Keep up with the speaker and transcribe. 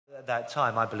at that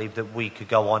time, I believed that we could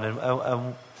go on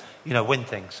and win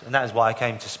things, and that is why I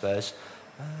came to Spurs.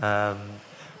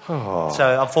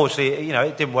 So unfortunately,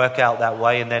 it didn't work out that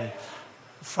way, and then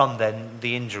from then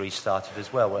the injuries started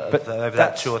as well. But over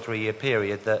that 2 or 3 year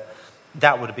period,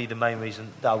 that would be the main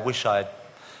reason that I wish I had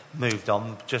moved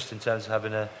on, just in terms of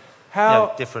having a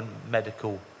different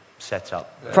medical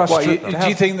setup. Do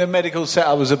you think the medical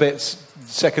setup was a bit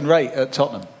second rate at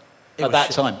Tottenham at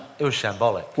that time? It was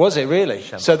shambolic. Was it really?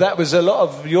 Shambolic. So that was a lot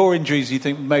of your injuries. You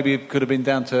think maybe it could have been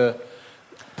down to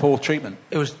poor treatment?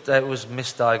 It was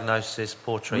misdiagnosis,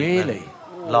 poor treatment, really,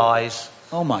 lies.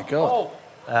 Oh my God!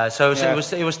 So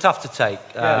it was tough to take.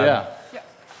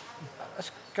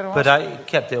 But I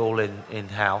kept it all in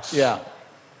house. Yeah.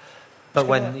 But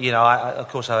when of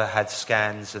course I had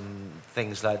scans and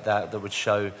things like that would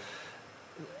show.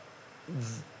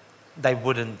 They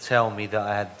wouldn't tell me that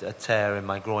I had a tear in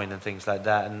my groin and things like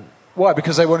that. And why?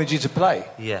 Because they wanted you to play.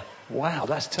 Yeah. Wow,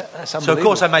 that's unbelievable. So of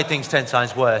course I made things 10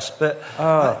 times worse. But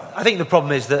I think the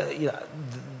problem is that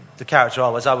the character I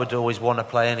was, I would always want to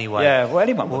play anyway. Yeah, well,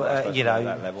 anyone would at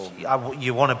that level.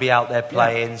 You want to be out there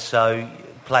playing, so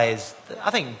I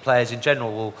think players in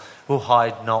general will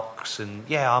hide knocks and,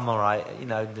 I'm all right,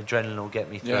 the adrenaline will get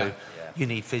me through. Yeah. You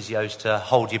need physios to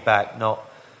hold you back, not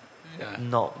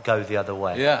go the other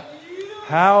way. Yeah.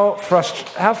 How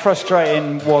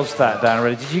frustrating was that, Dan?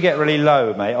 Really? Did you get really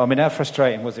low, mate? I mean, how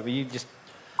frustrating was it? Were you just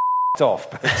off,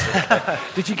 basically?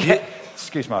 Did you get...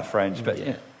 Excuse my French, but...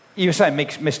 Yeah. You were saying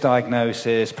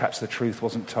misdiagnosis, perhaps the truth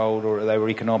wasn't told, or they were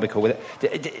economical with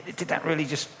it. Did that really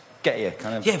just get you?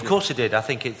 Yeah, of course it did. I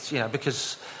think it's,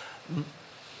 because,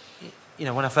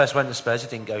 when I first went to Spurs, it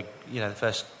didn't go, the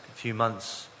first few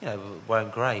months,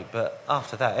 weren't great. But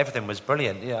after that, everything was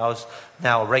brilliant. I was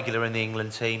now a regular in the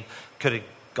England team, could have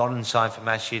gone and signed for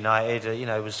Manchester United.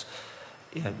 It was,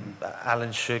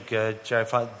 Alan Sugar, Jerry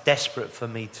Frank, desperate for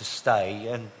me to stay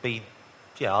and be,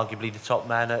 arguably the top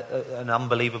man at an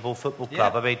unbelievable football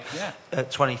club. I mean,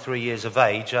 at 23 years of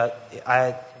age, I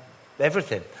had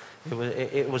everything.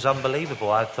 It was unbelievable.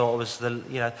 I thought I was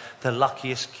the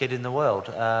luckiest kid in the world,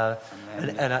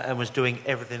 and I was doing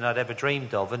everything I'd ever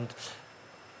dreamed of. And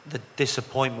the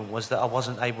disappointment was that I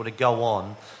wasn't able to go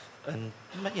on and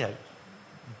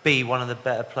be one of the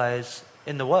better players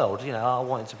in the world. I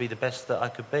wanted to be the best that I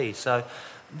could be. So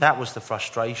that was the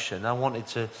frustration. I wanted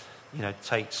to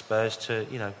take Spurs to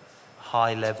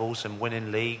high levels and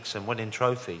winning leagues and winning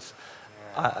trophies,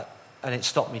 and it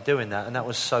stopped me doing that, and that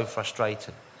was so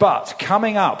frustrating. But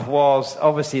coming up was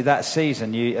obviously that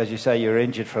season. You, as you say, you were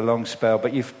injured for a long spell,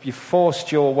 but you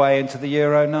forced your way into the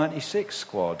Euro '96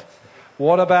 squad.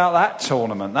 What about that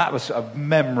tournament? That was a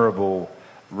memorable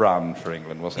run for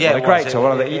England, wasn't it? Yeah, a great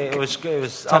tournament. It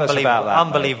was unbelievable.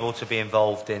 Unbelievable to be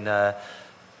involved in.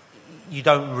 You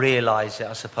don't realise it,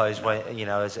 I suppose, when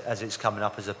as it's coming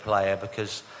up as a player,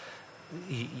 because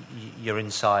you're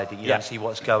inside it. You don't see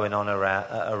what's going on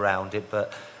around it.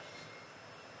 But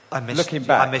looking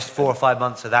back, I missed 4 or 5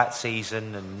 months of that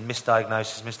season, and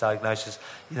misdiagnosis.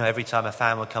 Every time a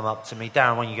fan would come up to me,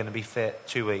 Darren, when are you going to be fit?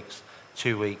 2 weeks.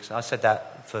 2 weeks. I said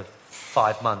that for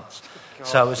 5 months. God,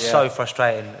 so it was so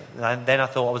frustrating. And then I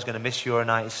thought I was going to miss Euro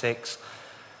 '96.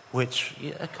 Which,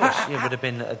 of course, would have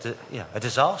been a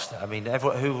disaster. I mean,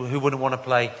 everyone, who wouldn't want to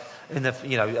play in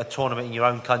a tournament in your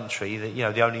own country?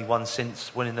 The only one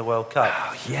since winning the World Cup.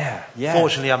 Oh, yeah.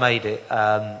 Fortunately, I made it.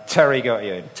 Terry got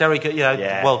you. Terry got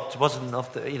Well, it wasn't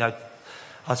off the.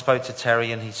 I spoke to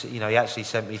Terry, and he actually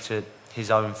sent me to his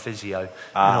own physio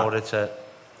in order to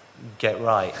get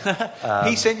right.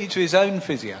 He sent you to his own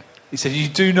physio. He said, "You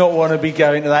do not want to be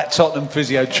going to that Tottenham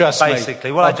physio, trust me."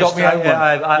 Basically, well,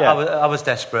 I was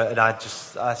desperate, and I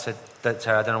said,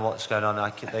 "Terry, I don't know what's going on."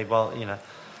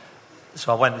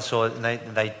 So I went and saw it,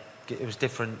 and it was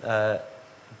different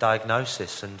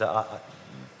diagnosis,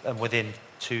 and within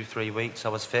 2-3 weeks, I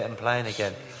was fit and playing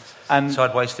again. And so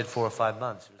I'd wasted 4 or 5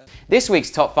 months. This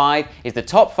week's top 5 is the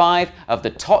top 5 of the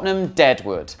Tottenham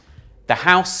Deadwood. The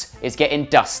house is getting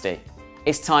dusty.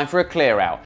 It's time for a clear out.